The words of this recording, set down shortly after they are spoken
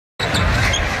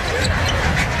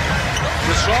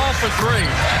Gasol for three.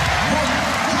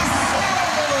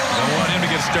 Don't want him to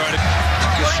get started.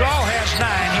 Gasol has 9.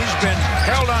 He's been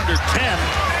held under 10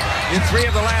 in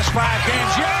 3 of the last 5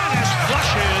 games. Giannis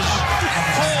flushes,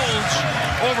 holds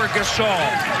over Gasol.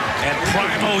 And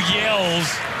Primo yells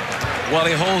while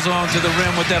he holds on to the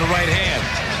rim with that right hand.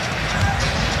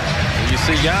 You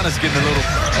see Giannis getting a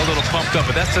little pumped up,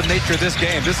 but that's the nature of this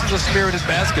game. This is a spirited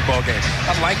basketball game.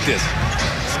 I like this.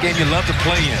 This game you love to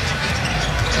play in.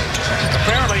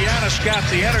 Apparently Giannis got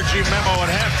the energy memo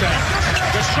at halftime.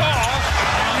 Gasol,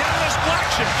 Giannis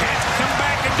blocks him. Can't come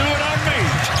back and do it on me.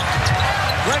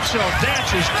 Bledsoe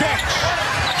dances, kicks.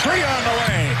 3 on the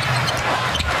way.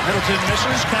 Middleton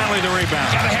misses. Conley the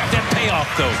rebound. Gotta have that payoff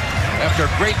though. After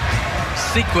a great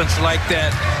sequence like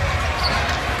that,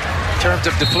 in terms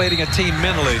of deflating a team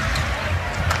mentally.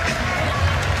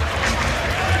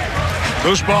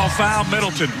 Loose ball foul,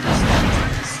 Middleton.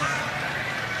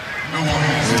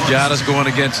 Giannis going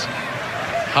against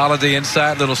Holiday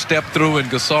inside, little step through, and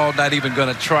Gasol not even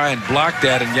going to try and block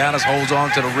that, and Giannis holds on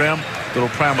to the rim. Little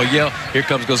primal yell. Here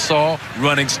comes Gasol,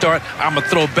 running start. I'm going to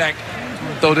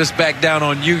throw this back down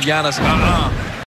on you, Giannis.